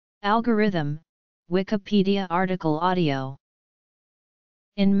Algorithm, Wikipedia article audio.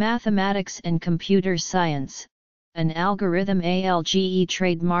 In mathematics and computer science, an algorithm ALGE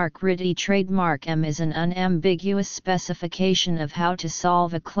trademark RITE trademark M is an unambiguous specification of how to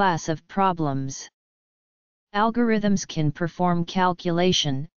solve a class of problems. Algorithms can perform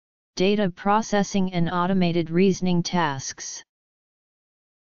calculation, data processing and automated reasoning tasks.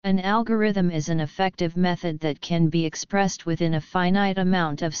 An algorithm is an effective method that can be expressed within a finite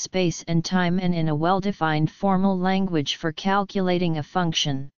amount of space and time and in a well-defined formal language for calculating a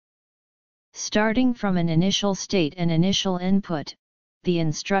function. Starting from an initial state and initial input, the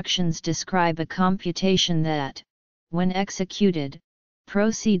instructions describe a computation that, when executed,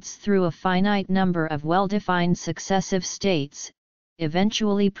 proceeds through a finite number of well-defined successive states,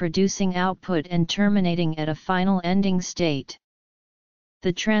 eventually producing output and terminating at a final ending state.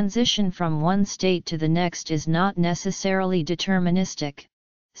 The transition from one state to the next is not necessarily deterministic.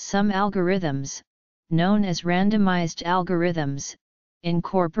 Some algorithms, known as randomized algorithms,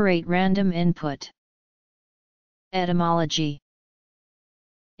 incorporate random input. Etymology.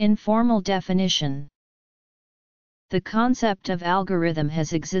 Informal definition. The concept of algorithm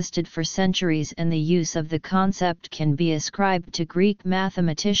has existed for centuries, and the use of the concept can be ascribed to Greek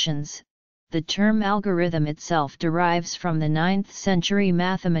mathematicians. The term algorithm itself derives from the 9th century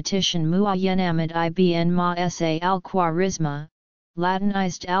mathematician Muayyanamid ibn Ma sa al-Khwarizma,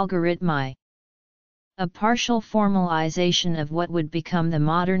 Latinized algorithmi. A partial formalization of what would become the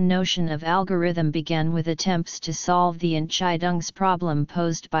modern notion of algorithm began with attempts to solve the Entscheidungs problem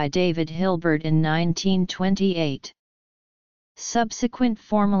posed by David Hilbert in 1928. Subsequent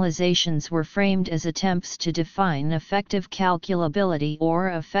formalizations were framed as attempts to define effective calculability or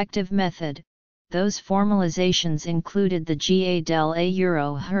effective method. Those formalizations included the GA-del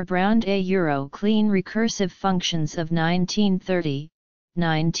Herbrand clean recursive functions of 1930,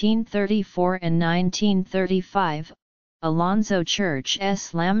 1934 and 1935, Alonzo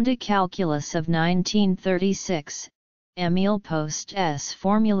Church's lambda calculus of 1936, Emil Post's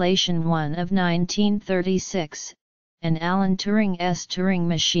formulation 1 of 1936, and Alan Turing's Turing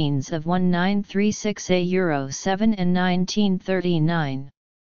machines of 1936-7 and 1939.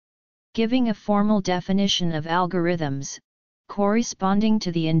 Giving a formal definition of algorithms, corresponding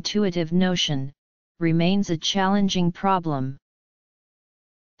to the intuitive notion, remains a challenging problem.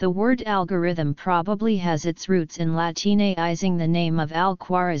 The word algorithm probably has its roots in Latinizing the name of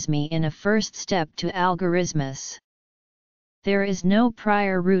al-Khwarizmi in a first step to algorithmus. There is no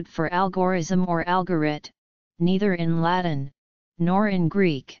prior root for algorithm or algorit, neither in Latin, nor in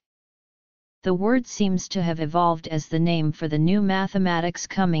Greek. The word seems to have evolved as the name for the new mathematics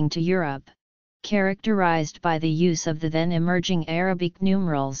coming to Europe, characterized by the use of the then emerging Arabic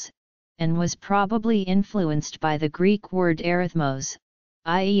numerals, and was probably influenced by the Greek word arithmos,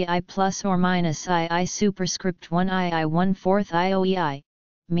 i.e. I plus or minus I superscript 1 I 1/4 IOEI,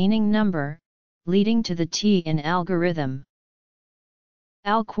 meaning number, leading to the T in algorithm.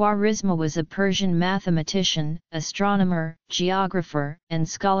 Al-Khwarizmi was a Persian mathematician, astronomer, geographer, and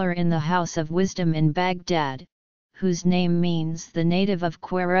scholar in the House of Wisdom in Baghdad, whose name means the native of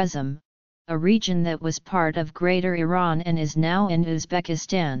Khwarezm, a region that was part of Greater Iran and is now in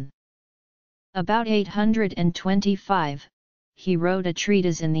Uzbekistan. About 825, he wrote a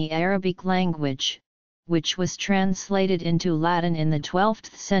treatise in the Arabic language, which was translated into Latin in the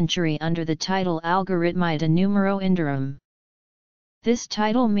 12th century under the title Algoritmi de Numero Indirum. This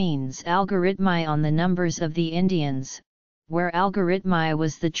title means algoritmi on the numbers of the Indians, where algoritmi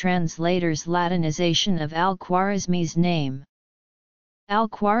was the translator's Latinization of al-Khwarizmi's name.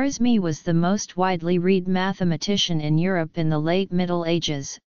 Al-Khwarizmi was the most widely read mathematician in Europe in the late Middle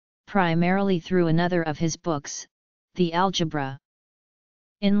Ages, primarily through another of his books, the Algebra.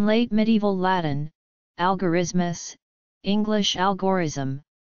 In late medieval Latin, algorithmus, English algorithm,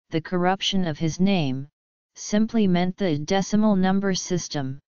 the corruption of his name, simply meant the decimal number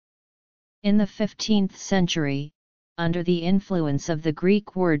system. In the 15th century, under the influence of the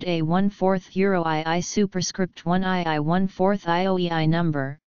Greek word a 1/4 euro I superscript 1 I 1/4 IOEI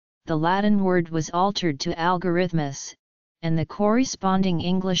number, the Latin word was altered to algorithmus, and the corresponding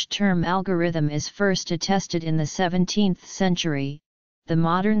English term algorithm is first attested in the 17th century. The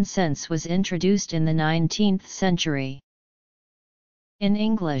modern sense was introduced in the 19th century. In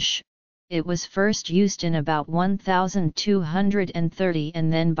English, it was first used in about 1230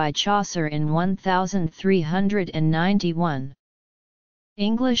 and then by Chaucer in 1391.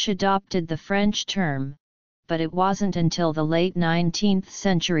 English adopted the French term, but it wasn't until the late 19th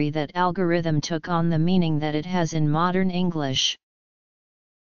century that algorithm took on the meaning that it has in modern English.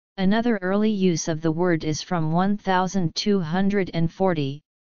 Another early use of the word is from 1240,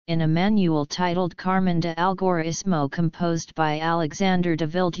 in a manual titled Carmen de Algoritmo composed by Alexander de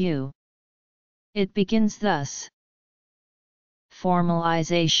Villedieu. It begins thus.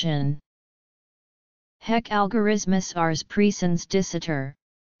 Formalization. Hec algorithmus ars presens dicitur,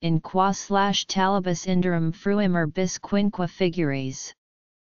 in qua/talibus interim fruimer bis quinqua figures.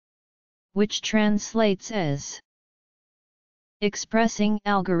 Which translates as expressing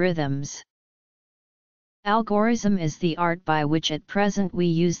algorithms. Algorithm is the art by which at present we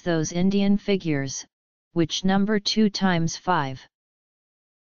use those Indian figures, which number 2 times 5.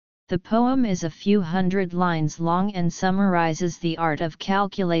 The poem is a few hundred lines long and summarizes the art of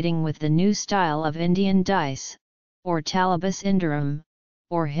calculating with the new style of Indian dice, or talibus interim,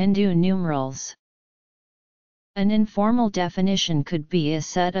 or Hindu numerals. An informal definition could be a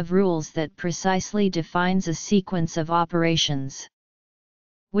set of rules that precisely defines a sequence of operations,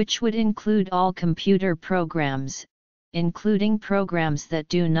 which would include all computer programs, including programs that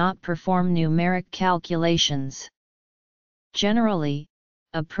do not perform numeric calculations. Generally,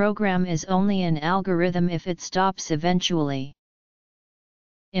 a program is only an algorithm if it stops eventually.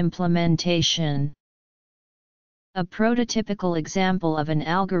 Implementation. A prototypical example of an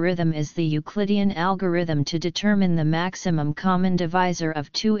algorithm is the Euclidean algorithm to determine the maximum common divisor of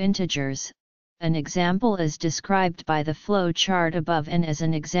two integers. An example is described by the flow chart above and as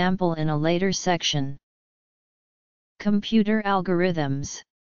an example in a later section. Computer algorithms.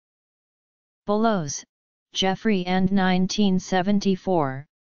 Bellows, Jeffrey and 1974,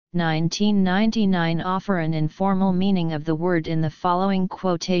 1999 offer an informal meaning of the word in the following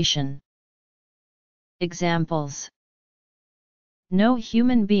quotation. Examples. No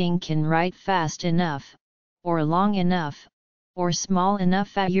human being can write fast enough, or long enough, or small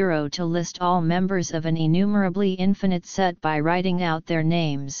enough to list all members of an innumerably infinite set by writing out their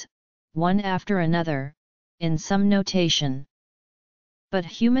names, one after another, in some notation. But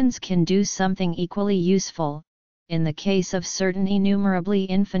humans can do something equally useful. In the case of certain innumerably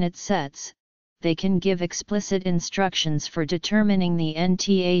infinite sets, they can give explicit instructions for determining the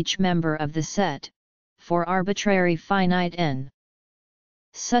nth member of the set, for arbitrary finite n.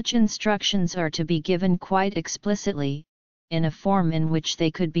 Such instructions are to be given quite explicitly, in a form in which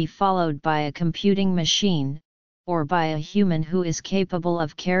they could be followed by a computing machine, or by a human who is capable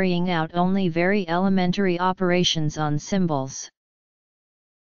of carrying out only very elementary operations on symbols.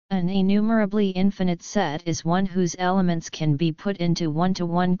 An innumerably infinite set is one whose elements can be put into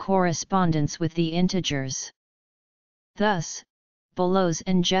one-to-one correspondence with the integers. Thus, Bellows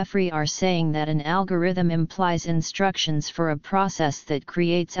and Jeffrey are saying that an algorithm implies instructions for a process that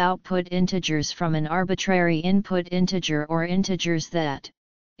creates output integers from an arbitrary input integer or integers that,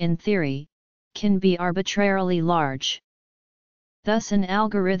 in theory, can be arbitrarily large. Thus an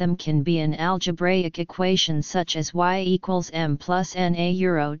algorithm can be an algebraic equation such as y equals m plus n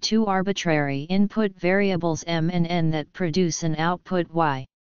two arbitrary input variables m and n that produce an output y.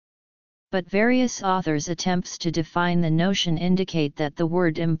 But various authors' attempts to define the notion indicate that the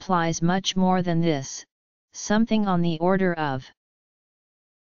word implies much more than this, something on the order of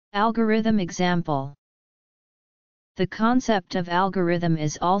algorithm example. The concept of algorithm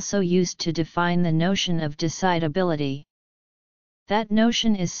is also used to define the notion of decidability. That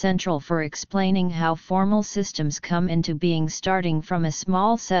notion is central for explaining how formal systems come into being starting from a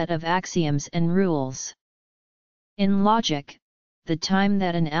small set of axioms and rules. In logic, the time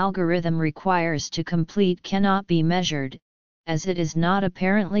that an algorithm requires to complete cannot be measured, as it is not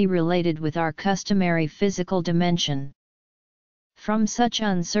apparently related with our customary physical dimension. From such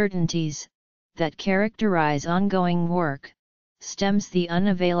uncertainties, that characterize ongoing work, stems the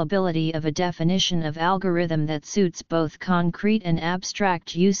unavailability of a definition of algorithm that suits both concrete and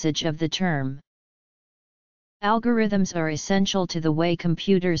abstract usage of the term. Algorithms are essential to the way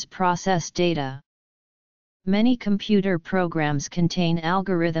computers process data. Many computer programs contain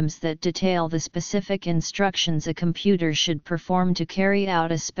algorithms that detail the specific instructions a computer should perform to carry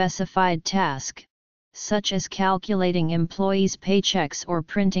out a specified task, such as calculating employees' paychecks or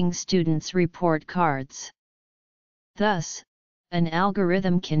printing students' report cards. Thus, an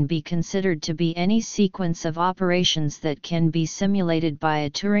algorithm can be considered to be any sequence of operations that can be simulated by a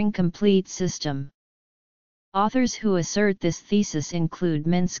Turing-complete system. Authors who assert this thesis include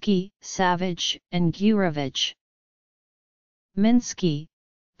Minsky, Savage, and Gurevich. Minsky,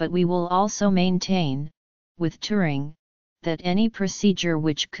 but we will also maintain, with Turing, that any procedure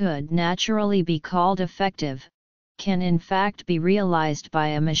which could naturally be called effective, can in fact be realized by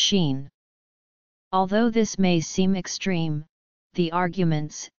a machine. Although this may seem extreme, the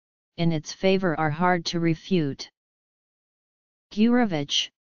arguments in its favor are hard to refute. Gurevich,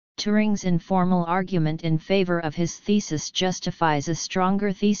 Turing's informal argument in favor of his thesis justifies a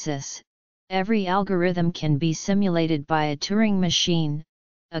stronger thesis. Every algorithm can be simulated by a Turing machine.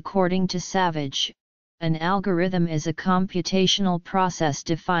 According to Savage, an algorithm is a computational process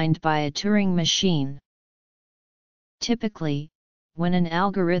defined by a Turing machine. Typically, when an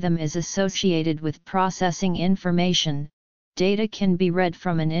algorithm is associated with processing information, data can be read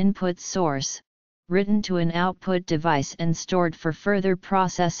from an input source, written to an output device and stored for further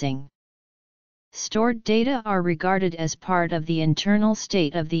processing. Stored data are regarded as part of the internal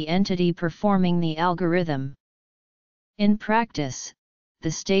state of the entity performing the algorithm. In practice,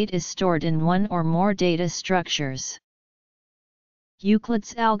 the state is stored in one or more data structures.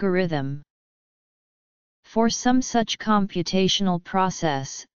 Euclid's algorithm. For some such computational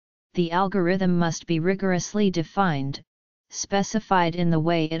process, the algorithm must be rigorously defined, specified in the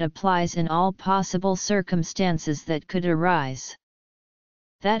way it applies in all possible circumstances that could arise.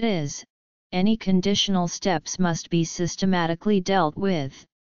 That is, any conditional steps must be systematically dealt with,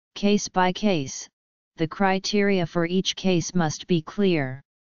 case by case. The criteria for each case must be clear.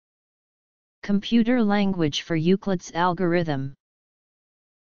 Computer language for Euclid's algorithm.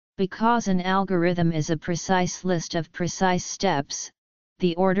 Because an algorithm is a precise list of precise steps,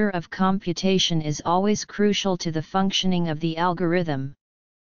 the order of computation is always crucial to the functioning of the algorithm.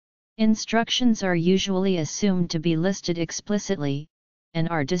 Instructions are usually assumed to be listed explicitly, and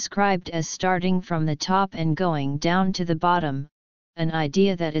are described as starting from the top and going down to the bottom, an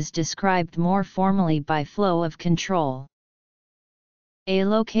idea that is described more formally by flow of control. A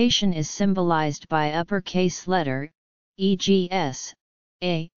location is symbolized by uppercase letter, e.g. S,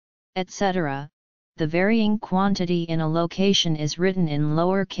 A, etc. The varying quantity in a location is written in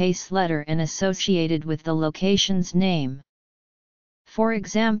lowercase letter and associated with the location's name. For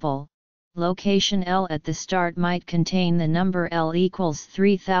example, location L at the start might contain the number L equals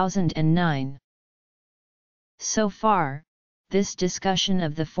 3009. So far, this discussion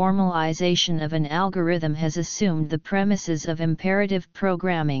of the formalization of an algorithm has assumed the premises of imperative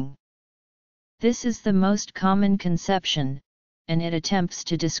programming. This is the most common conception, and it attempts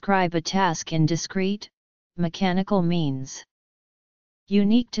to describe a task in discrete, mechanical means.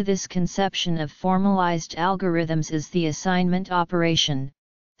 Unique to this conception of formalized algorithms is the assignment operation,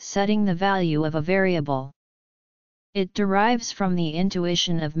 setting the value of a variable. It derives from the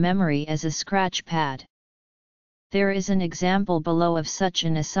intuition of memory as a scratch pad. There is an example below of such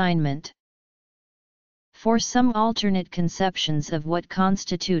an assignment. For some alternate conceptions of what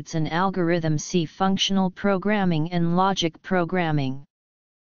constitutes an algorithm, see functional programming and logic programming.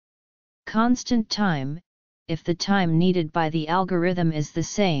 Constant time, if the time needed by the algorithm is the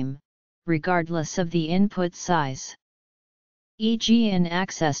same, regardless of the input size. E.g. in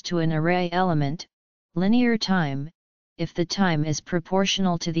access to an array element, linear time, if the time is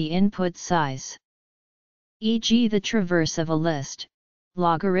proportional to the input size. E.g. the traverse of a list,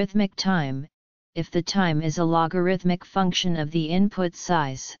 logarithmic time, if the time is a logarithmic function of the input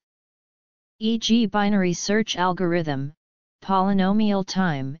size. E.g. binary search algorithm, polynomial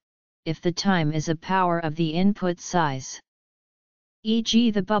time, if the time is a power of the input size.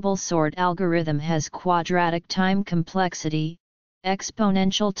 E.g. the bubble sort algorithm has quadratic time complexity,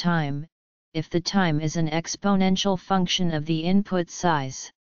 exponential time, if the time is an exponential function of the input size.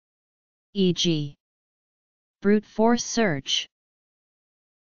 E.g. brute force search.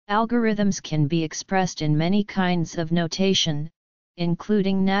 Algorithms can be expressed in many kinds of notation,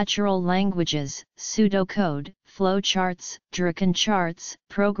 including natural languages, pseudocode, flowcharts, Drucken charts,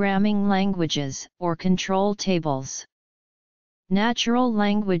 programming languages, or control tables. Natural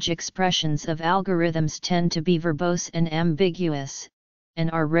language expressions of algorithms tend to be verbose and ambiguous,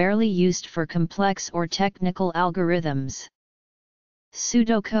 and are rarely used for complex or technical algorithms.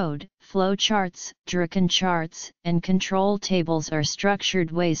 Pseudocode, flowcharts, Drucken charts, and control tables are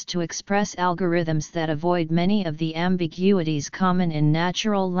structured ways to express algorithms that avoid many of the ambiguities common in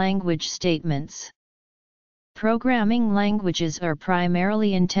natural language statements. Programming languages are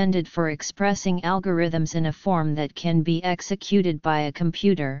primarily intended for expressing algorithms in a form that can be executed by a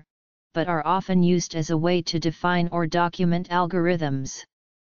computer, but are often used as a way to define or document algorithms.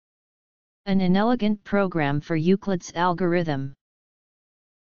 An inelegant program for Euclid's algorithm.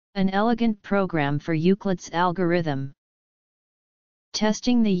 An elegant program for Euclid's algorithm.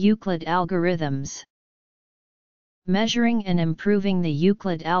 Testing the Euclid algorithms. Measuring and improving the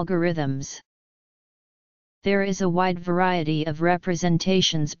Euclid algorithms. There is a wide variety of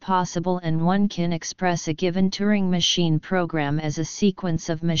representations possible, and one can express a given Turing machine program as a sequence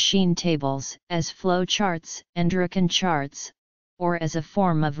of machine tables, as flowcharts and Drucken charts, or as a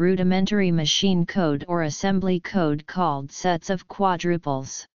form of rudimentary machine code or assembly code called sets of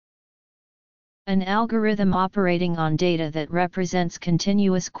quadruples. An algorithm operating on data that represents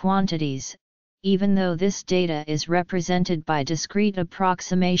continuous quantities, even though this data is represented by discrete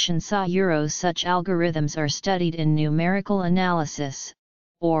approximations. Such algorithms are studied in numerical analysis,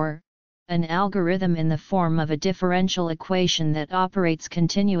 or an algorithm in the form of a differential equation that operates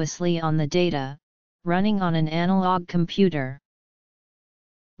continuously on the data, running on an analog computer.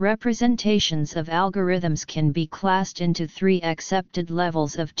 Representations of algorithms can be classed into three accepted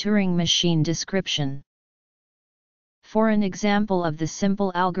levels of Turing machine description. For an example of the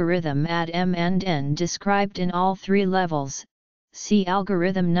simple algorithm add m and n described in all three levels, see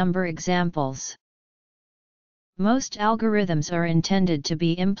algorithm number examples. Most algorithms are intended to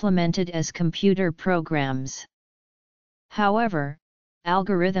be implemented as computer programs. However,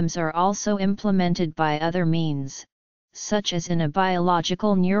 algorithms are also implemented by other means, such as in a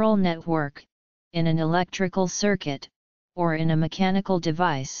biological neural network, in an electrical circuit, or in a mechanical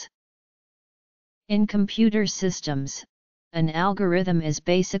device. In computer systems, an algorithm is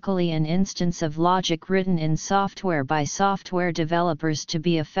basically an instance of logic written in software by software developers to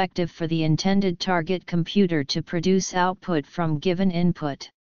be effective for the intended target computer to produce output from given input.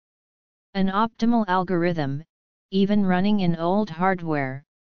 An optimal algorithm, even running in old hardware,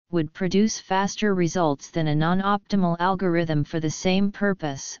 would produce faster results than a non-optimal algorithm for the same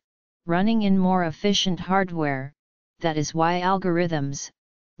purpose, running in more efficient hardware. That is why algorithms,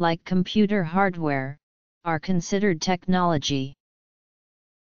 like computer hardware, are considered technology.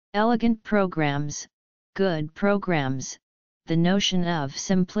 Elegant programs, good programs. The notion of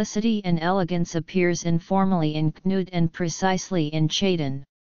simplicity and elegance appears informally in Knud and precisely in Chaitin.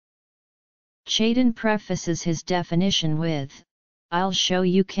 Chaitin prefaces his definition with, "I'll show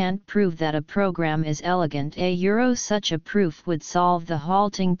you can't prove that a program is elegant. Such a proof would solve the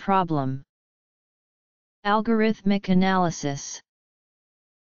halting problem." Algorithmic analysis.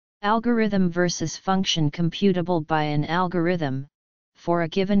 Algorithm versus function computable by an algorithm. For a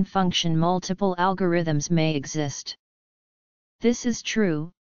given function, multiple algorithms may exist. This is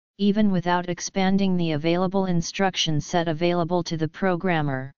true, even without expanding the available instruction set available to the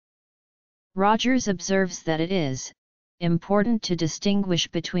programmer. Rogers observes that it is important to distinguish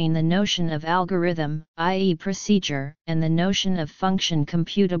between the notion of algorithm, i.e. procedure, and the notion of function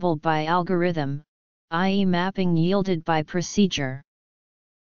computable by algorithm, i.e. mapping yielded by procedure.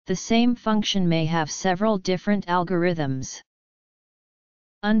 The same function may have several different algorithms.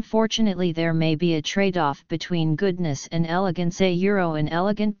 Unfortunately, there may be a trade-off between goodness and elegance. An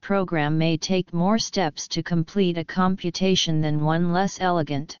elegant program may take more steps to complete a computation than one less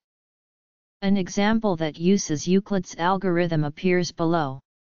elegant. An example that uses Euclid's algorithm appears below.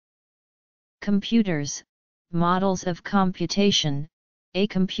 Computers, models of computation. A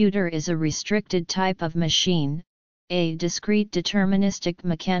computer is a restricted type of machine, a discrete deterministic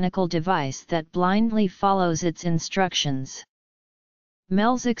mechanical device that blindly follows its instructions.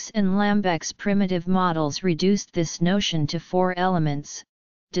 Melzig's and Lambek's primitive models reduced this notion to four elements: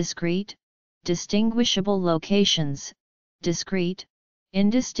 discrete, distinguishable locations, discrete,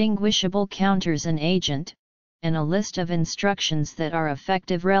 indistinguishable counters, an agent, and a list of instructions that are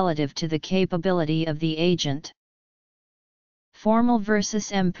effective relative to the capability of the agent. Formal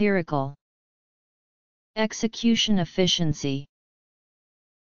versus empirical. Execution efficiency.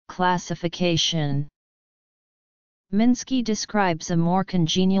 Classification. Minsky describes a more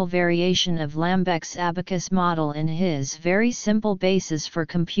congenial variation of Lambek's abacus model in his very simple basis for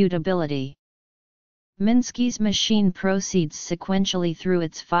computability. Minsky's machine proceeds sequentially through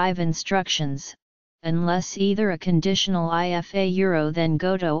its 5 instructions, unless either a conditional if then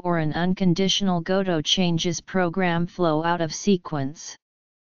Godot or an unconditional Godot changes program flow out of sequence.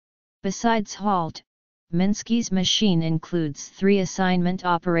 Besides halt, Minsky's machine includes 3 assignment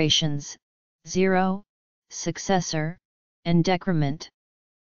operations: 0, successor, and decrement.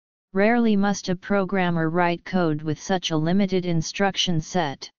 Rarely must a programmer write code with such a limited instruction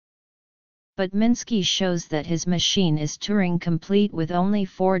set. But Minsky shows that his machine is Turing complete with only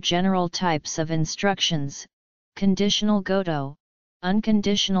 4 general types of instructions: conditional Godot,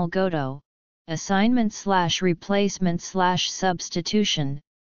 unconditional Godot, assignment/replacement/substitution,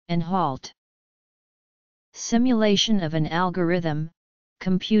 and halt. Simulation of an algorithm,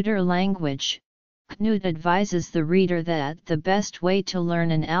 computer language. Knud advises the reader that the best way to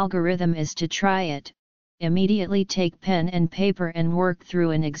learn an algorithm is to try it. Immediately take pen and paper and work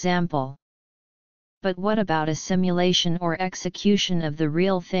through an example. But what about a simulation or execution of the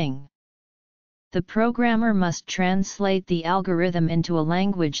real thing? The programmer must translate the algorithm into a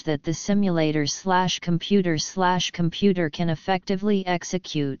language that the simulator/computer can effectively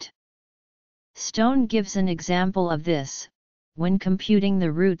execute. Stone gives an example of this, when computing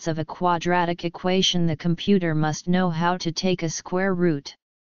the roots of a quadratic equation, the computer must know how to take a square root.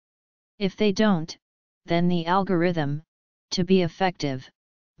 If they don't, then the algorithm, to be effective,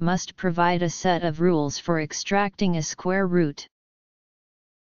 must provide a set of rules for extracting a square root.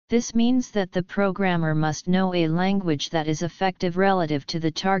 This means that the programmer must know a language that is effective relative to the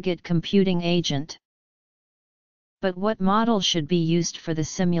target computing agent. But what model should be used for the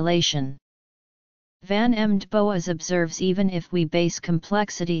simulation? Van Emd Boas observes even if we base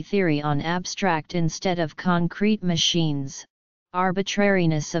complexity theory on abstract instead of concrete machines,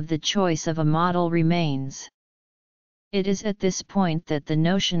 arbitrariness of the choice of a model remains. It is at this point that the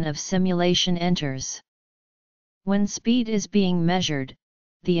notion of simulation enters. When speed is being measured,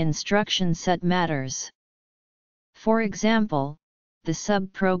 the instruction set matters. For example, the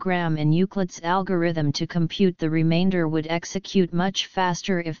subprogram in Euclid's algorithm to compute the remainder would execute much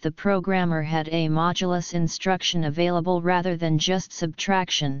faster if the programmer had a modulus instruction available rather than just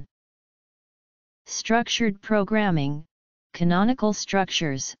subtraction. Structured programming, canonical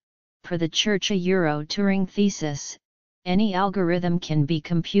structures. Per the Church-Turing thesis, any algorithm can be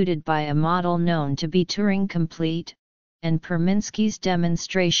computed by a model known to be Turing-complete, and per Minsky's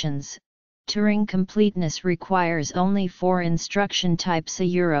demonstrations, Turing completeness requires only 4 instruction types: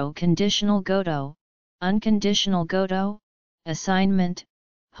 conditional Godot, unconditional Godot, assignment,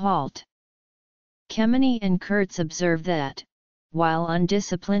 halt. Kemeny and Kurtz observe that, while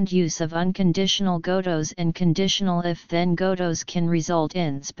undisciplined use of unconditional Godots and conditional if-then Godots can result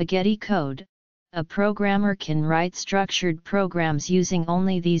in spaghetti code, a programmer can write structured programs using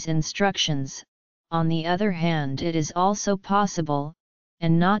only these instructions. On the other hand, it is also possible,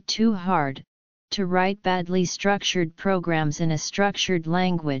 and not too hard, to write badly structured programs in a structured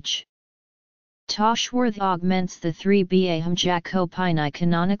language. Toshworth augments the 3 Baham Jacopini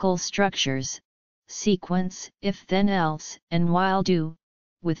canonical structures, sequence, if then else, and while do,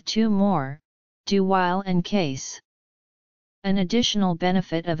 with 2 more, do while and case. An additional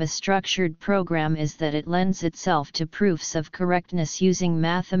benefit of a structured program is that it lends itself to proofs of correctness using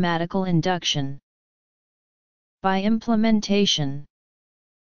mathematical induction. By implementation.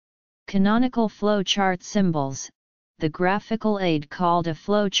 Canonical flowchart symbols. The graphical aid called a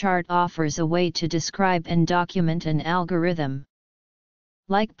flowchart offers a way to describe and document an algorithm.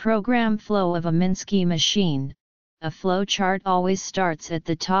 Like program flow of a Minsky machine, a flowchart always starts at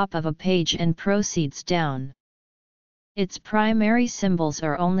the top of a page and proceeds down. Its primary symbols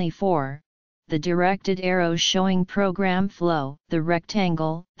are only 4, the directed arrows showing program flow, the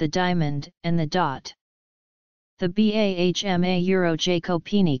rectangle, the diamond, and the dot. The Bahma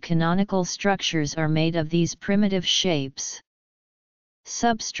Jacopini canonical structures are made of these primitive shapes.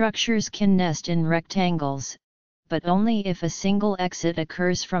 Substructures can nest in rectangles, but only if a single exit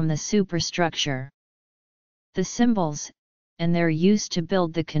occurs from the superstructure. The symbols, and their use to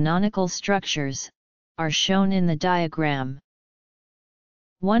build the canonical structures, are shown in the diagram.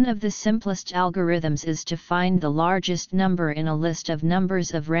 One of the simplest algorithms is to find the largest number in a list of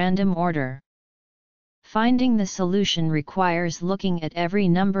numbers of random order. Finding the solution requires looking at every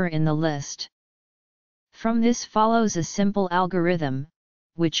number in the list. From this follows a simple algorithm,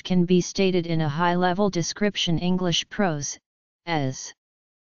 which can be stated in a high-level description English prose, as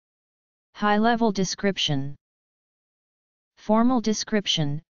high-level description. Formal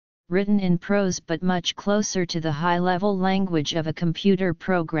description, written in prose but much closer to the high-level language of a computer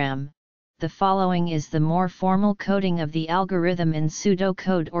program. The following is the more formal coding of the algorithm in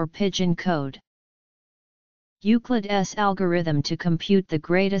pseudocode or pigeon code. Euclid's algorithm to compute the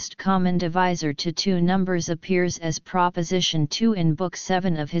greatest common divisor to 2 numbers appears as Proposition 2 in Book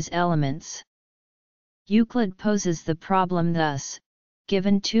 7 of his Elements. Euclid poses the problem thus: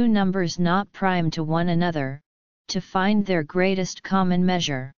 given 2 numbers not prime to one another, to find their greatest common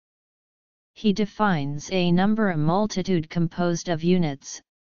measure. He defines a number a multitude composed of units,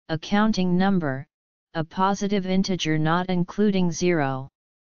 a counting number, a positive integer not including 0.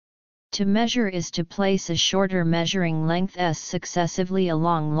 To measure is to place a shorter measuring length S successively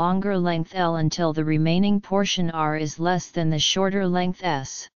along longer length L until the remaining portion R is less than the shorter length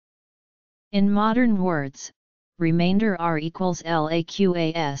S. In modern words, remainder R equals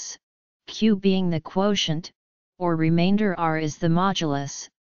LAQAS, Q being the quotient, or remainder R is the modulus,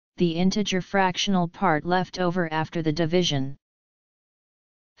 the integer fractional part left over after the division.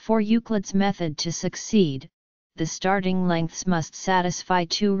 For Euclid's method to succeed, the starting lengths must satisfy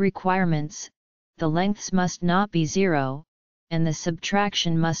 2 requirements: the lengths must not be 0, and the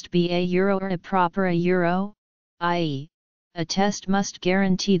subtraction must be a euro or a proper a euro, i.e., a test must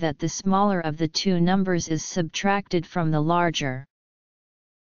guarantee that the smaller of the 2 numbers is subtracted from the larger.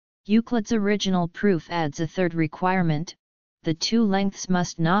 Euclid's original proof adds a third requirement: the two lengths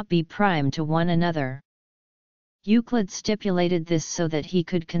must not be prime to one another. Euclid stipulated this so that he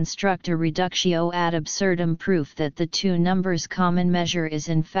could construct a reductio ad absurdum proof that the two numbers' common measure is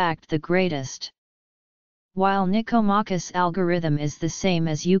in fact the greatest. While Nicomachus' algorithm is the same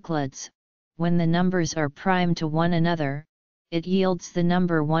as Euclid's, when the numbers are prime to one another, it yields the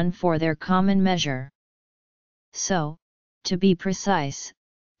number 1 for their common measure. So, to be precise,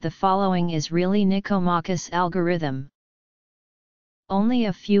 the following is really Nicomachus' algorithm. Only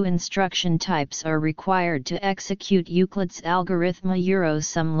a few instruction types are required to execute Euclid's algorithm.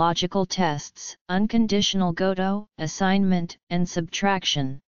 Some logical tests, unconditional goto, assignment, and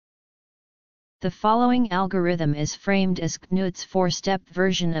subtraction. The following algorithm is framed as Knuth's four-step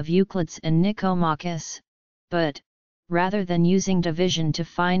version of Euclid's and Nicomachus, but, rather than using division to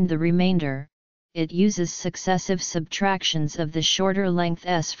find the remainder, it uses successive subtractions of the shorter length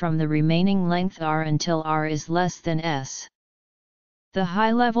s from the remaining length r until r is less than s. The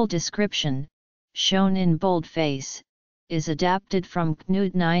high-level description, shown in boldface, is adapted from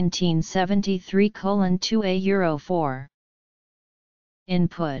Knuth 1973:2a Euro 4.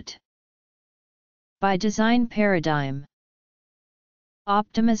 Input. By design paradigm.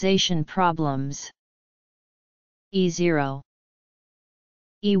 Optimization problems. E0.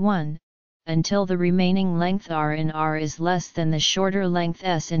 E1, until the remaining length r in R is less than the shorter length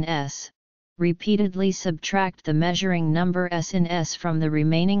s in S. Repeatedly subtract the measuring number s in S from the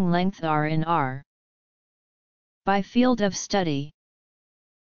remaining length r in R. By field of study.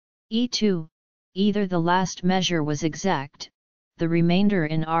 E2, either the last measure was exact, the remainder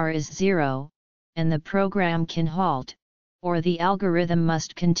in R is 0, and the program can halt, or the algorithm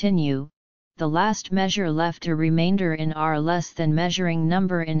must continue, the last measure left a remainder in R less than measuring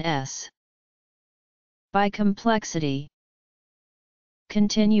number in S. By complexity.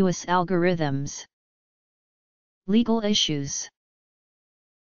 Continuous algorithms. Legal issues.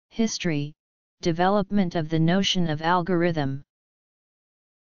 History, development of the notion of algorithm.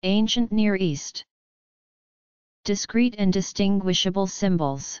 Ancient Near East. Discrete and distinguishable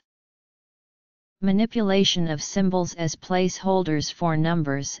symbols. Manipulation of symbols as placeholders for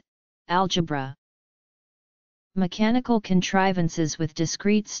numbers, algebra. Mechanical contrivances with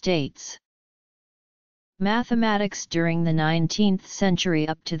discrete states. Mathematics during the 19th century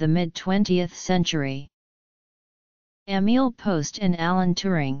up to the mid-20th century. Emil Post and Alan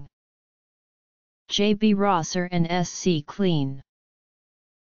Turing. J. B. Rosser and S. C. Klein.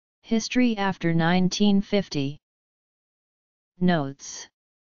 History after 1950. Notes.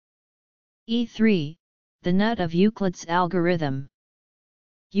 E3, the nut of Euclid's algorithm.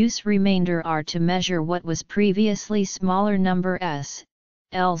 Use remainder r to measure what was previously smaller number s.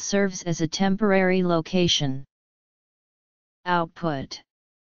 L serves as a temporary location. Output.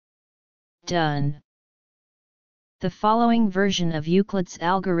 Done. The following version of Euclid's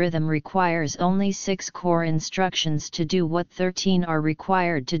algorithm requires only 6 core instructions to do what 13 are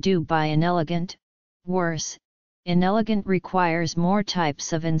required to do by inelegant. Worse, inelegant requires more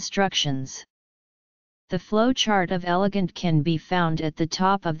types of instructions. The flowchart of elegant can be found at the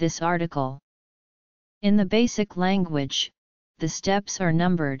top of this article. In the basic language, the steps are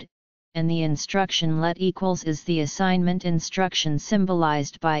numbered, and the instruction let equals is the assignment instruction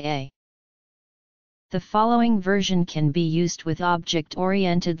symbolized by A. The following version can be used with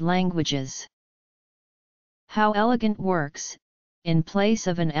object-oriented languages. How elegant works: in place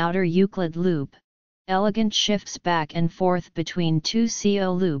of an outer Euclid loop, elegant shifts back and forth between two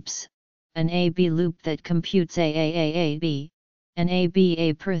CO loops, an AB loop that computes AAAAB, an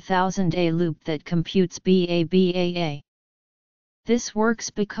ABA per thousand A loop that computes BABAA. This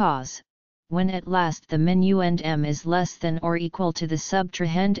works because, when at last the minuend M is less than or equal to the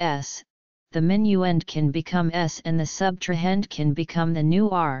subtrahend S, the minuend can become S and the subtrahend can become the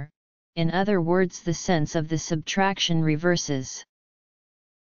new R, in other words the sense of the subtraction reverses.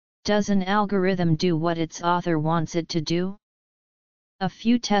 Does an algorithm do what its author wants it to do? A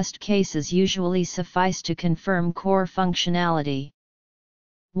few test cases usually suffice to confirm core functionality.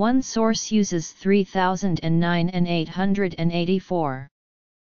 One source uses 3009 and 884.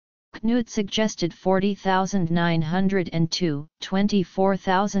 Knuth suggested 40,902,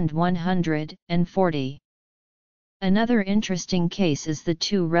 24,140. Another interesting case is the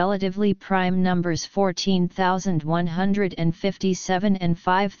two relatively prime numbers 14,157 and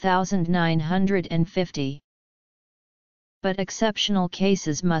 5,950. But exceptional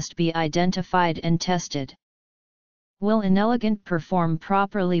cases must be identified and tested. Will inelegant perform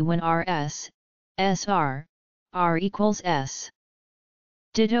properly when Rs, Sr, R equals S?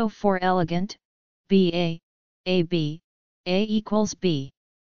 Ditto for elegant, Ba, Ab, A equals B.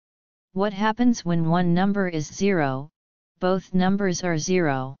 What happens when one number is 0, both numbers are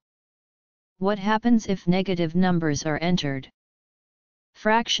 0. What happens if negative numbers are entered?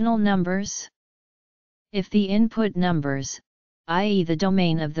 Fractional numbers? If the input numbers, i.e. the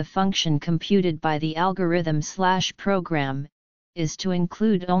domain of the function computed by the algorithm/program, is to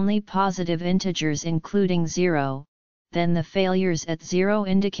include only positive integers including 0, then the failures at 0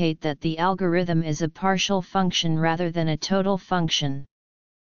 indicate that the algorithm is a partial function rather than a total function.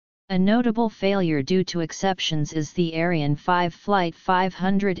 A notable failure due to exceptions is the Ariane 5 Flight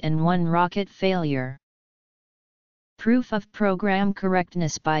 501 rocket failure. Proof of program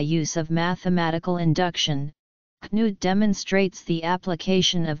correctness by use of mathematical induction. Knud demonstrates the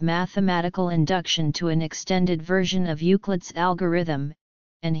application of mathematical induction to an extended version of Euclid's algorithm,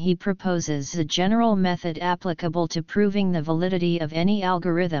 and he proposes a general method applicable to proving the validity of any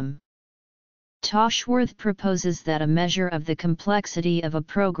algorithm. Toshworth proposes that a measure of the complexity of a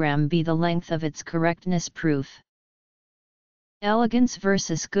program be the length of its correctness proof. Elegance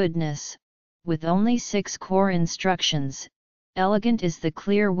versus goodness. With only 6 core instructions, elegant is the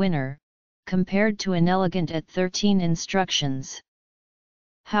clear winner, compared to inelegant at 13 instructions.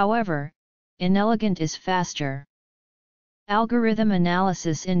 However, inelegant is faster. Algorithm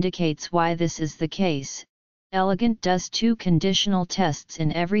analysis indicates why this is the case. Elegant does 2 conditional tests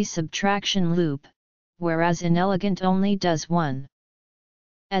in every subtraction loop, whereas inelegant only does 1.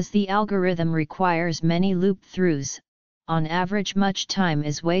 As the algorithm requires many loop-throughs, on average much time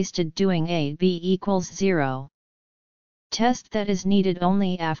is wasted doing a b equals 0. Test that is needed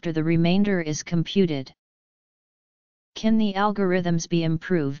only after the remainder is computed. Can the algorithms be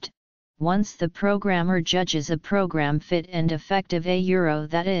improved? Once the programmer judges a program fit and effective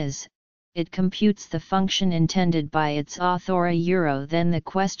that is, it computes the function intended by its author then the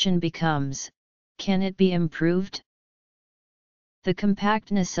question becomes, can it be improved? The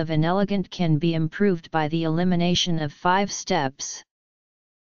compactness of inelegant can be improved by the elimination of 5 steps.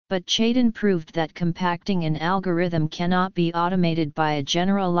 But Chaitin proved that compacting an algorithm cannot be automated by a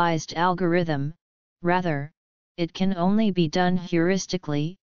generalized algorithm, rather, it can only be done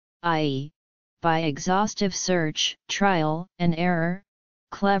heuristically, i.e., by exhaustive search, trial and error,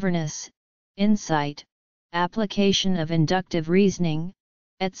 cleverness, insight, application of inductive reasoning,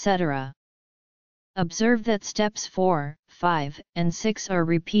 etc. Observe that steps 4, 5, and 6 are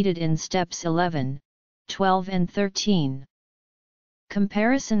repeated in steps 11, 12 and 13.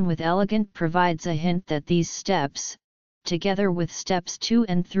 Comparison with elegant provides a hint that these steps, together with steps 2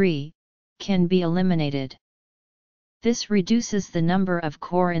 and 3, can be eliminated. This reduces the number of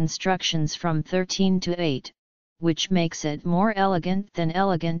core instructions from 13 to 8, which makes it more elegant than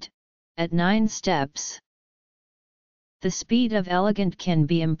elegant, at 9 steps. The speed of elegant can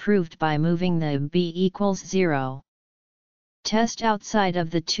be improved by moving the b equals 0 test outside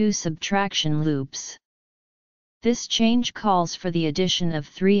of the 2 subtraction loops. This change calls for the addition of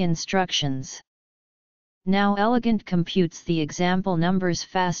 3 instructions. Now elegant computes the example numbers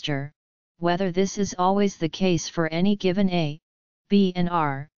faster. Whether this is always the case for any given a, b and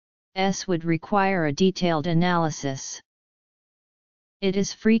r, s would require a detailed analysis. It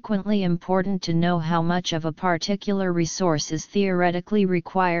is frequently important to know how much of a particular resource is theoretically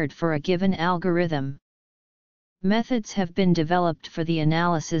required for a given algorithm. Methods have been developed for the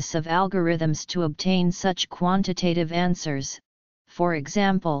analysis of algorithms to obtain such quantitative answers. For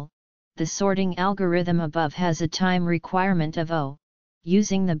example, the sorting algorithm above has a time requirement of O,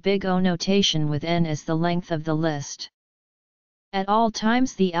 using the big O notation with n as the length of the list. At all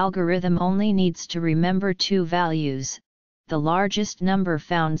times the algorithm only needs to remember 2 values, the largest number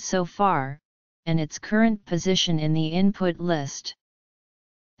found so far, and its current position in the input list.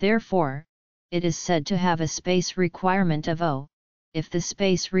 Therefore, it is said to have a space requirement of O, if the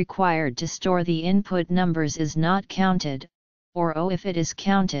space required to store the input numbers is not counted, or O if it is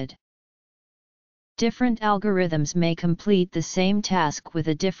counted. Different algorithms may complete the same task with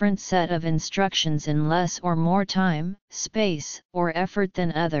a different set of instructions in less or more time, space, or effort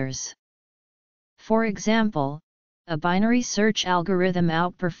than others. For example, a binary search algorithm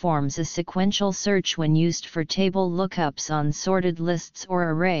outperforms a sequential search when used for table lookups on sorted lists or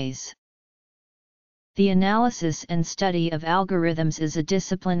arrays. The analysis and study of algorithms is a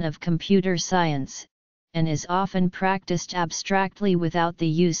discipline of computer science, and is often practiced abstractly without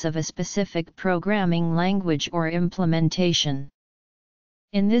the use of a specific programming language or implementation.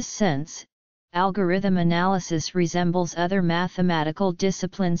 In this sense, algorithm analysis resembles other mathematical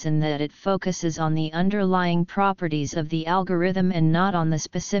disciplines in that it focuses on the underlying properties of the algorithm and not on the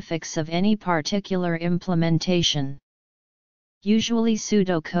specifics of any particular implementation. Usually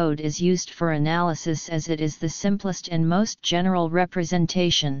pseudocode is used for analysis as it is the simplest and most general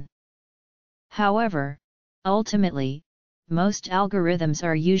representation. However, ultimately, most algorithms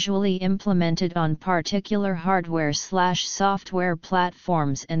are usually implemented on particular hardware/software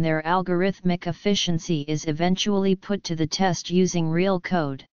platforms, and their algorithmic efficiency is eventually put to the test using real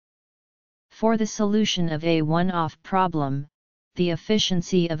code. For the solution of a one-off problem, the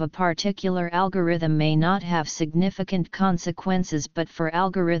efficiency of a particular algorithm may not have significant consequences, but for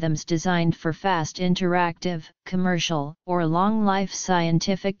algorithms designed for fast interactive, commercial, or long-life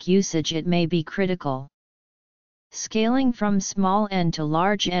scientific usage it may be critical. Scaling from small n to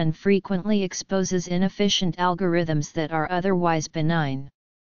large n frequently exposes inefficient algorithms that are otherwise benign.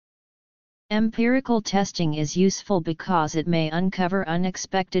 Empirical testing is useful because it may uncover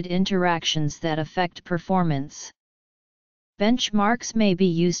unexpected interactions that affect performance. Benchmarks may be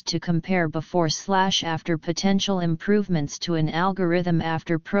used to compare before/after potential improvements to an algorithm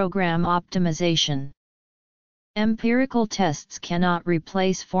after program optimization. Empirical tests cannot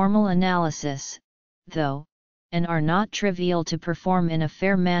replace formal analysis, though, and are not trivial to perform in a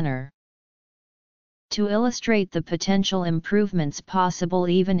fair manner. To illustrate the potential improvements possible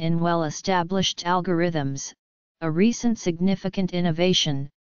even in well-established algorithms, a recent significant innovation,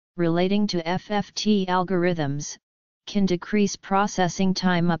 relating to FFT algorithms, can decrease processing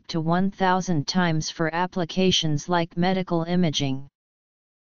time up to 1,000 times for applications like medical imaging.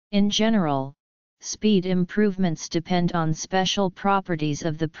 In general, speed improvements depend on special properties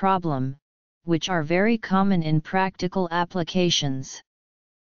of the problem, which are very common in practical applications.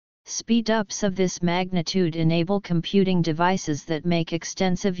 Speed-ups of this magnitude enable computing devices that make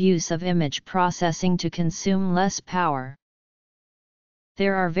extensive use of image processing to consume less power.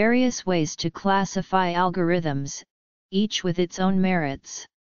 There are various ways to classify algorithms, each with its own merits.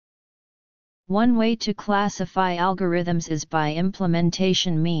 One way to classify algorithms is by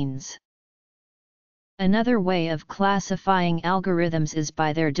implementation means. Another way of classifying algorithms is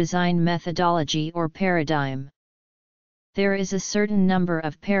by their design methodology or paradigm. There is a certain number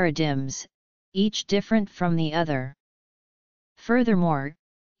of paradigms, each different from the other. Furthermore,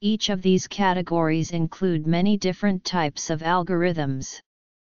 each of these categories include many different types of algorithms.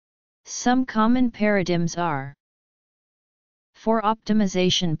 Some common paradigms are: for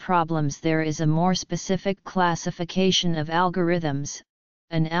optimization problems there is a more specific classification of algorithms.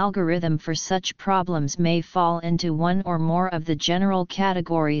 An algorithm for such problems may fall into one or more of the general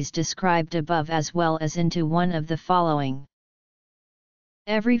categories described above, as well as into one of the following.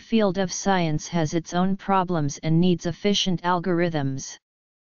 Every field of science has its own problems and needs efficient algorithms.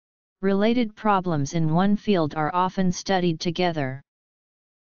 Related problems in one field are often studied together.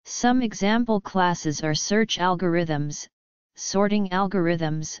 Some example classes are search algorithms, sorting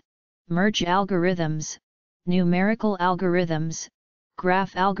algorithms, merge algorithms, numerical algorithms,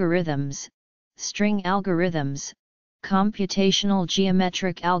 graph algorithms, string algorithms, computational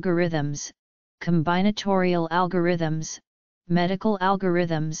geometric algorithms, combinatorial algorithms, medical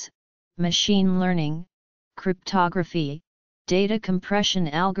algorithms, machine learning, cryptography, data compression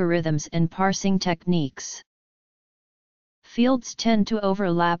algorithms, and parsing techniques. Fields tend to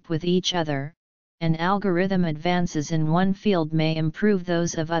overlap with each other. An algorithm advances in one field may improve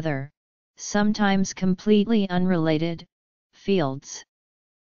those of other, sometimes completely unrelated, fields.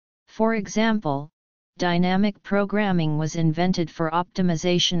 For example, dynamic programming was invented for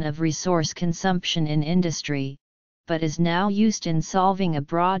optimization of resource consumption in industry, but is now used in solving a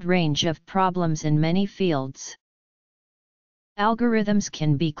broad range of problems in many fields. Algorithms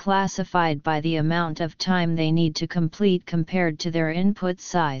can be classified by the amount of time they need to complete compared to their input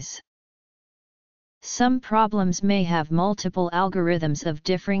size. Some problems may have multiple algorithms of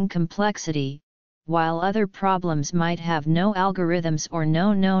differing complexity, while other problems might have no algorithms or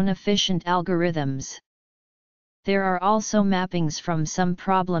no known efficient algorithms. There are also mappings from some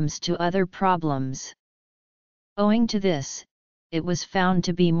problems to other problems. Owing to this, it was found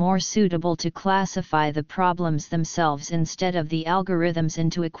to be more suitable to classify the problems themselves instead of the algorithms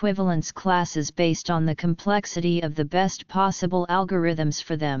into equivalence classes based on the complexity of the best possible algorithms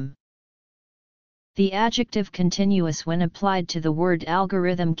for them. The adjective continuous when applied to the word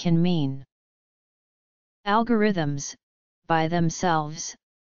algorithm can mean: algorithms, by themselves,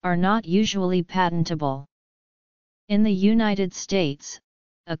 are not usually patentable. In the United States,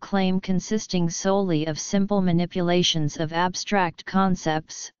 a claim consisting solely of simple manipulations of abstract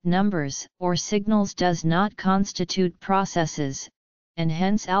concepts, numbers, or signals does not constitute processes, and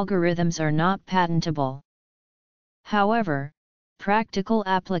hence algorithms are not patentable. However, practical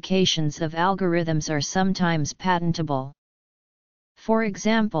applications of algorithms are sometimes patentable. For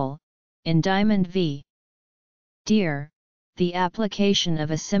example, in Diamond v. Deere, the application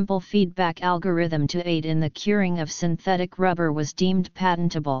of a simple feedback algorithm to aid in the curing of synthetic rubber was deemed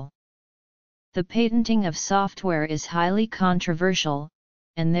patentable. The patenting of software is highly controversial,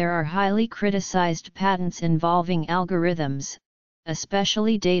 and there are highly criticized patents involving algorithms,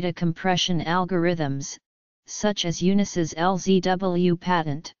 especially data compression algorithms, such as Unisys LZW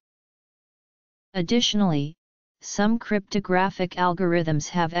patent. Additionally, some cryptographic algorithms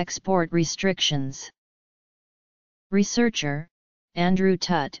have export restrictions. Researcher Andrew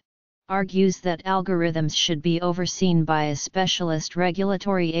Tutt argues that algorithms should be overseen by a specialist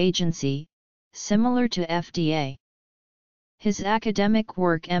regulatory agency, similar to FDA. His academic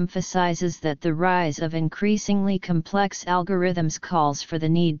work emphasizes that the rise of increasingly complex algorithms calls for the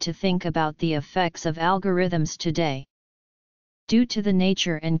need to think about the effects of algorithms today. Due to the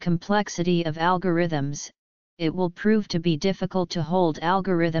nature and complexity of algorithms, it will prove to be difficult to hold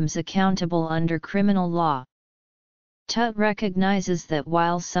algorithms accountable under criminal law. Tutt recognizes that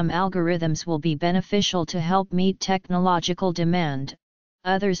while some algorithms will be beneficial to help meet technological demand,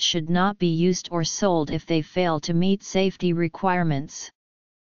 others should not be used or sold if they fail to meet safety requirements.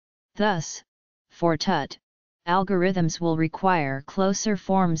 Thus, for Tutt, algorithms will require closer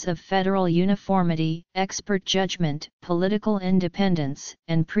forms of federal uniformity, expert judgment, political independence,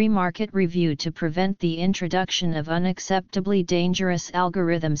 and pre-market review to prevent the introduction of unacceptably dangerous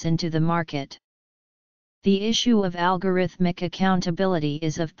algorithms into the market. The issue of algorithmic accountability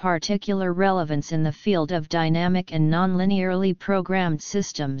is of particular relevance in the field of dynamic and nonlinearly programmed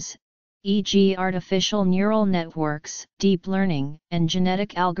systems, e.g. artificial neural networks, deep learning, and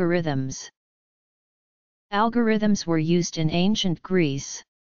genetic algorithms. Algorithms were used in ancient Greece.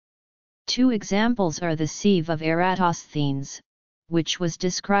 Two examples are the sieve of Eratosthenes, which was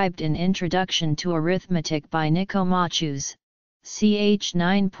described in Introduction to Arithmetic by Nicomachus, ch.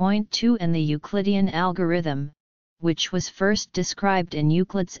 9.2, and the Euclidean algorithm, which was first described in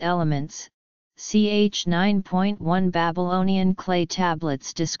Euclid's Elements, ch. 9.1. Babylonian clay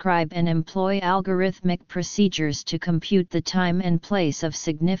tablets describe and employ algorithmic procedures to compute the time and place of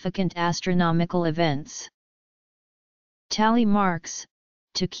significant astronomical events. Tally marks,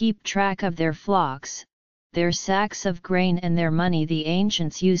 to keep track of their flocks, their sacks of grain and their money. The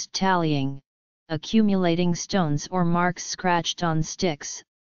ancients used tallying, accumulating stones or marks scratched on sticks,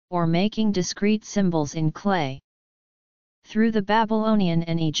 or making discrete symbols in clay. Through the Babylonian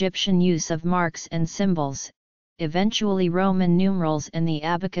and Egyptian use of marks and symbols, eventually Roman numerals and the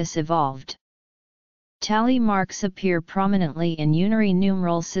abacus evolved. Tally marks appear prominently in unary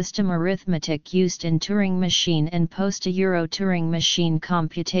numeral system arithmetic used in Turing machine and post-Euro Turing machine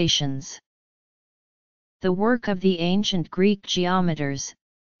computations. The work of the ancient Greek geometers,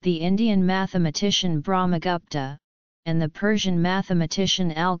 the Indian mathematician Brahmagupta, and the Persian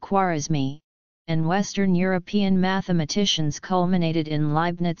mathematician Al-Khwarizmi, and Western European mathematicians culminated in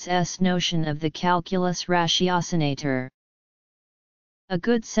Leibniz's notion of the calculus ratiocinator. A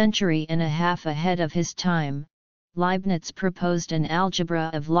good century and a half ahead of his time, Leibniz proposed an algebra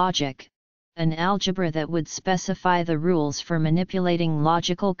of logic, an algebra that would specify the rules for manipulating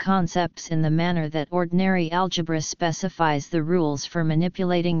logical concepts in the manner that ordinary algebra specifies the rules for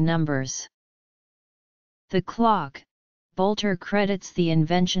manipulating numbers. The clock. Bolter credits the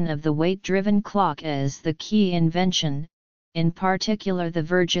invention of the weight-driven clock as the key invention, in particular the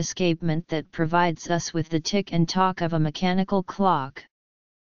verge escapement that provides us with the tick and tock of a mechanical clock.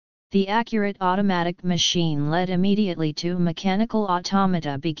 The accurate automatic machine led immediately to mechanical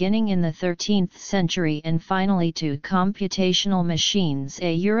automata beginning in the 13th century and finally to computational machines.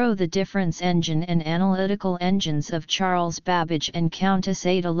 The difference engine and analytical engines of Charles Babbage and Countess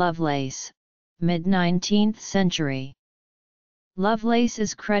Ada Lovelace, mid-19th century. Lovelace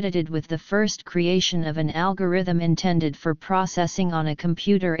is credited with the first creation of an algorithm intended for processing on a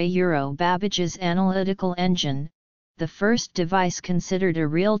computer. Babbage's analytical engine, the first device considered a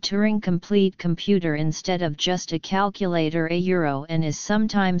real Turing-complete computer instead of just a calculator. And is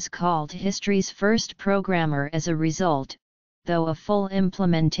sometimes called history's first programmer as a result, though a full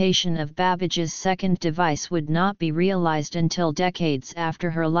implementation of Babbage's second device would not be realized until decades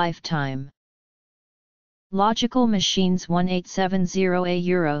after her lifetime. Logical Machines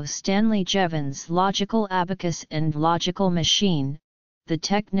 1870. Stanley Jevons' Logical Abacus and Logical Machine. The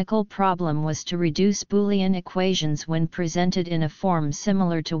technical problem was to reduce Boolean equations when presented in a form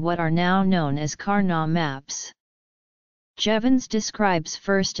similar to what are now known as Carnot maps. Jevons describes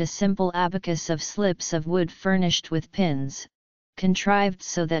first a simple abacus of slips of wood furnished with pins, contrived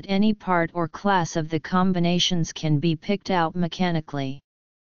so that any part or class of the combinations can be picked out mechanically.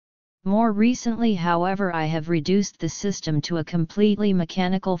 More recently, however, I have reduced the system to a completely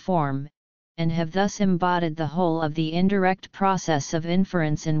mechanical form, and have thus embodied the whole of the indirect process of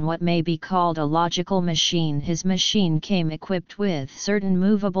inference in what may be called a logical machine. His machine came equipped with certain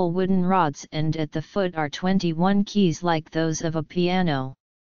movable wooden rods, and at the foot are 21 keys like those of a piano.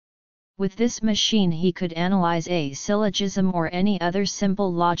 With this machine he could analyze a syllogism or any other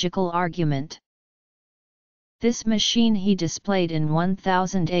simple logical argument. This machine he displayed in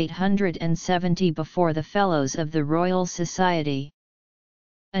 1870 before the Fellows of the Royal Society.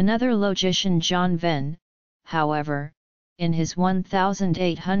 Another logician, John Venn, however, in his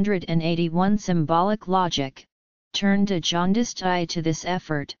 1881 Symbolic Logic, turned a jaundiced eye to this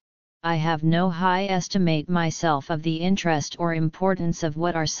effort. I have no high estimate myself of the interest or importance of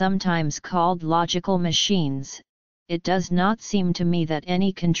what are sometimes called logical machines. It does not seem to me that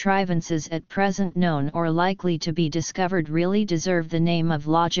any contrivances at present known or likely to be discovered really deserve the name of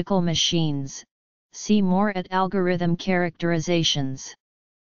logical machines. See more at algorithm characterizations.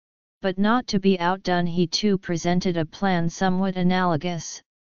 But not to be outdone, he too presented a plan somewhat analogous,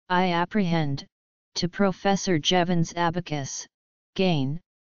 I apprehend, to Professor Jevons's abacus, gain,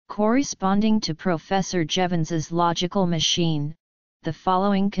 corresponding to Professor Jevons's logical machine. The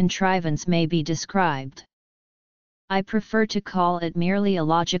following contrivance may be described. I prefer to call it merely a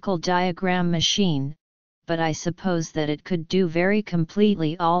logical diagram machine, but I suppose that it could do very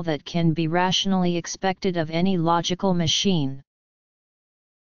completely all that can be rationally expected of any logical machine.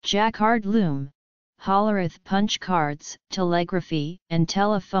 Jacquard loom, Hollerith punch cards, telegraphy, and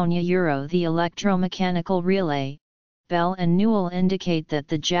telephonia. The electromechanical relay, Bell and Newell indicate that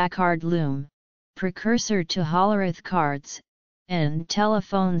the Jacquard loom, precursor to Hollerith cards, and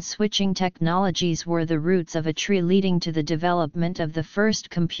telephone switching technologies were the roots of a tree leading to the development of the first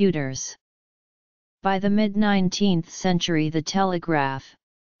computers. By the mid-19th century the telegraph,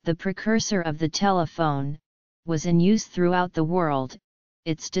 the precursor of the telephone, was in use throughout the world,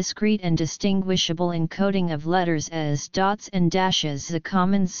 its discrete and distinguishable encoding of letters as dots and dashes a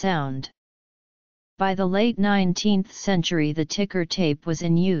common sound. By the late 19th century the ticker tape was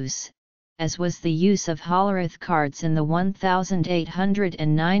in use, as was the use of Hollerith cards in the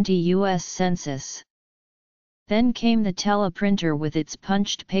 1890 U.S. Census. Then came the teleprinter with its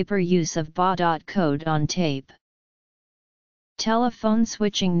punched paper use of baud code on tape. Telephone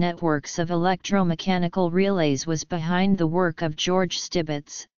switching networks of electromechanical relays was behind the work of George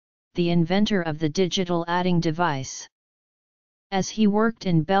Stibitz, the inventor of the digital adding device. As he worked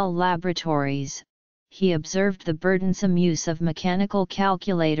in Bell Laboratories, he observed the burdensome use of mechanical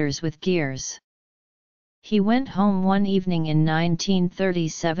calculators with gears. He went home one evening in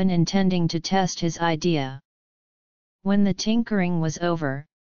 1937 intending to test his idea. When the tinkering was over,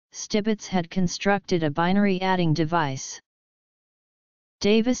 Stibitz had constructed a binary adding device.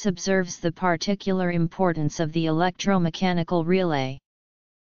 Davis observes the particular importance of the electromechanical relay.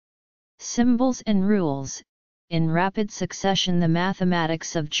 Symbols and rules. In rapid succession the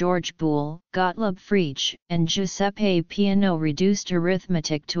mathematics of George Boole, Gottlob Frege, and Giuseppe Peano reduced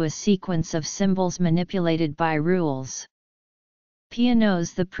arithmetic to a sequence of symbols manipulated by rules.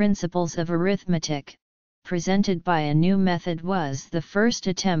 Peano's The Principles of Arithmetic, presented by a new method, was the first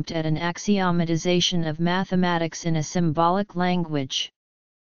attempt at an axiomatization of mathematics in a symbolic language.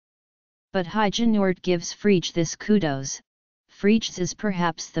 But Hyginord gives Frege this kudos. Frege's is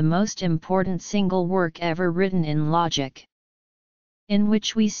perhaps the most important single work ever written in logic, in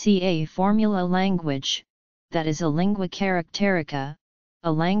which we see a formula language, that is a lingua characterica,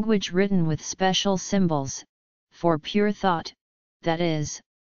 a language written with special symbols, for pure thought, that is,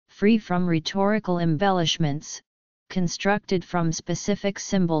 free from rhetorical embellishments, constructed from specific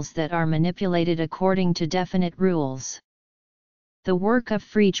symbols that are manipulated according to definite rules. The work of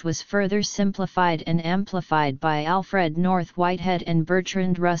Frege was further simplified and amplified by Alfred North Whitehead and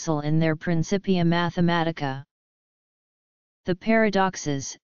Bertrand Russell in their Principia Mathematica. The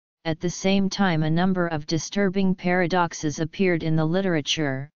paradoxes. At the same time a number of disturbing paradoxes appeared in the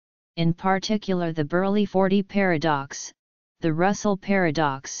literature, in particular the Burley-Forty paradox, the Russell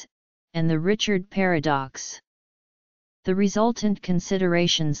paradox, and the Richard paradox. The resultant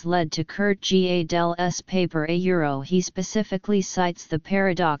considerations led to Kurt Gödel's paper He specifically cites the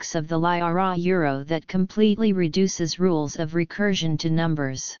paradox of the Lyra that completely reduces rules of recursion to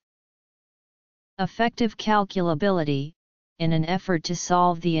numbers. Effective calculability. In an effort to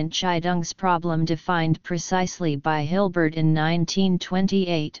solve the Entscheidungs problem defined precisely by Hilbert in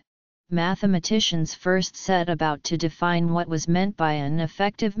 1928, mathematicians first set about to define what was meant by an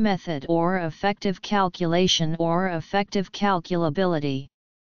effective method or effective calculation or effective calculability.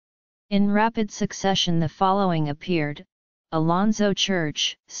 In rapid succession the following appeared: Alonzo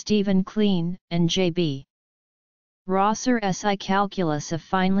Church, Stephen Kleene, and J.B. Rosser's I calculus, a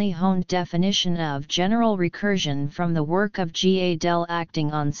finely honed definition of general recursion from the work of G. A. Dell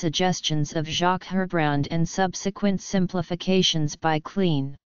acting on suggestions of Jacques Herbrand and subsequent simplifications by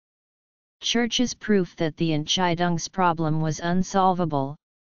Klein. Church's proof that the Entscheidungsproblem was unsolvable.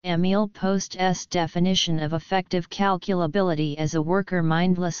 Emil Post's definition of effective calculability as a worker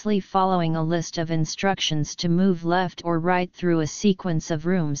mindlessly following a list of instructions to move left or right through a sequence of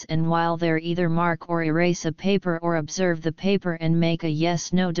rooms, and while there either mark or erase a paper or observe the paper and make a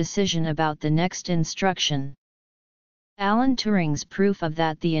yes-no decision about the next instruction. Alan Turing's proof of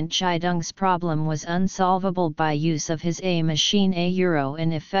that the Entscheidungsproblem was unsolvable by use of his A machine, a euro,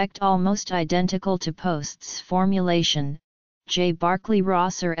 in effect almost identical to Post's formulation. J. Barclay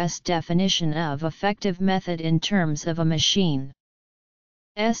Rosser's definition of effective method in terms of a machine.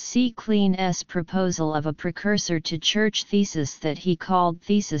 C. Klein's proposal of a precursor to Church thesis that he called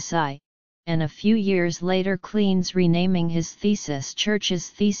Thesis I, and a few years later Klein's renaming his thesis Church's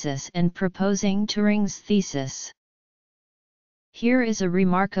thesis and proposing Turing's thesis. Here is a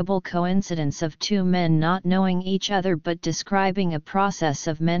remarkable coincidence of two men not knowing each other but describing a process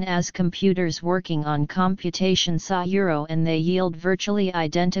of men as computers working on computation sa euro, and they yield virtually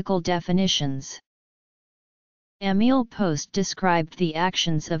identical definitions. Emil Post described the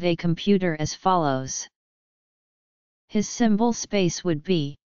actions of a computer as follows. His symbol space would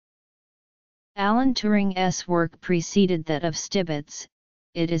be. Alan Turing's work preceded that of Stibitz.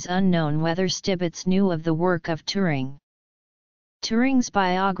 It is unknown whether Stibitz knew of the work of Turing. Turing's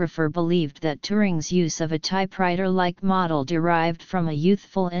biographer believed that Turing's use of a typewriter-like model derived from a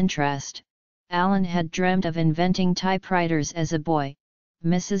youthful interest. Alan had dreamed of inventing typewriters as a boy.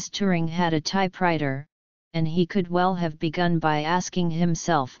 Mrs. Turing had a typewriter, and he could well have begun by asking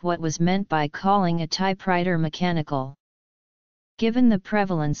himself what was meant by calling a typewriter mechanical. Given the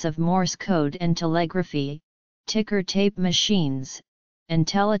prevalence of Morse code and telegraphy, ticker tape machines, and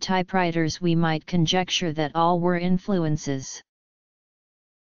teletypewriters, we might conjecture that all were influences.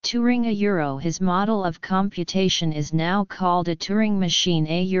 Turing a euro. His model of computation is now called a Turing machine.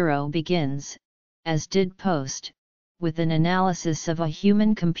 A euro begins, as did Post, with an analysis of a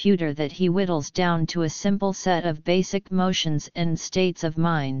human computer that he whittles down to a simple set of basic motions and states of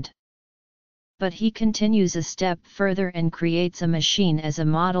mind. But he continues a step further and creates a machine as a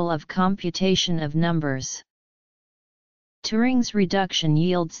model of computation of numbers. Turing's reduction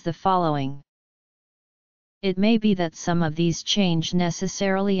yields the following. It may be that some of these change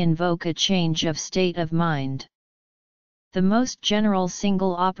necessarily invoke a change of state of mind. The most general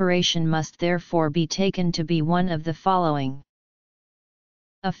single operation must therefore be taken to be one of the following.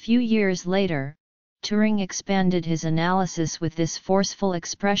 A few years later, Turing expanded his analysis with this forceful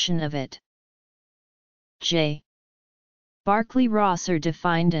expression of it. J. Barclay Rosser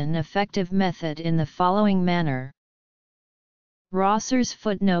defined an effective method in the following manner. Rosser's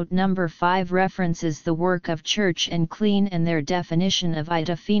footnote number 5 references the work of Church and Klein and their definition of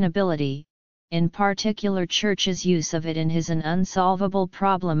definability, in particular Church's use of it in his An Unsolvable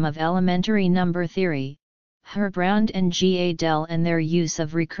Problem of Elementary Number Theory, Herbrand and G. A. Dell and their use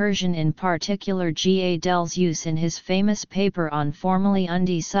of recursion, in particular G. A. Dell's use in his famous paper on formally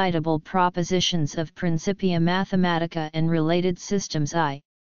undecidable propositions of Principia Mathematica and related systems I,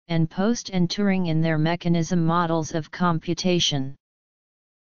 and Post and Turing in their mechanism models of computation.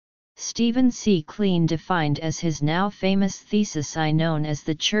 Stephen C. Klein defined as his now famous thesis I known as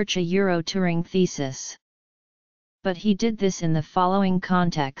the Church a euro Turing thesis. But he did this in the following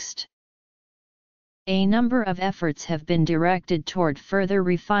context. A number of efforts have been directed toward further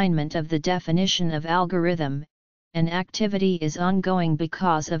refinement of the definition of algorithm, and activity is ongoing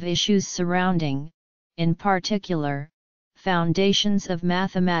because of issues surrounding, in particular, foundations of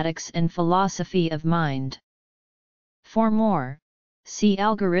mathematics and philosophy of mind. For more, see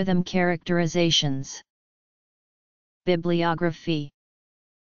algorithm characterizations. Bibliography.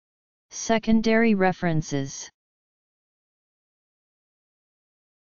 Secondary references.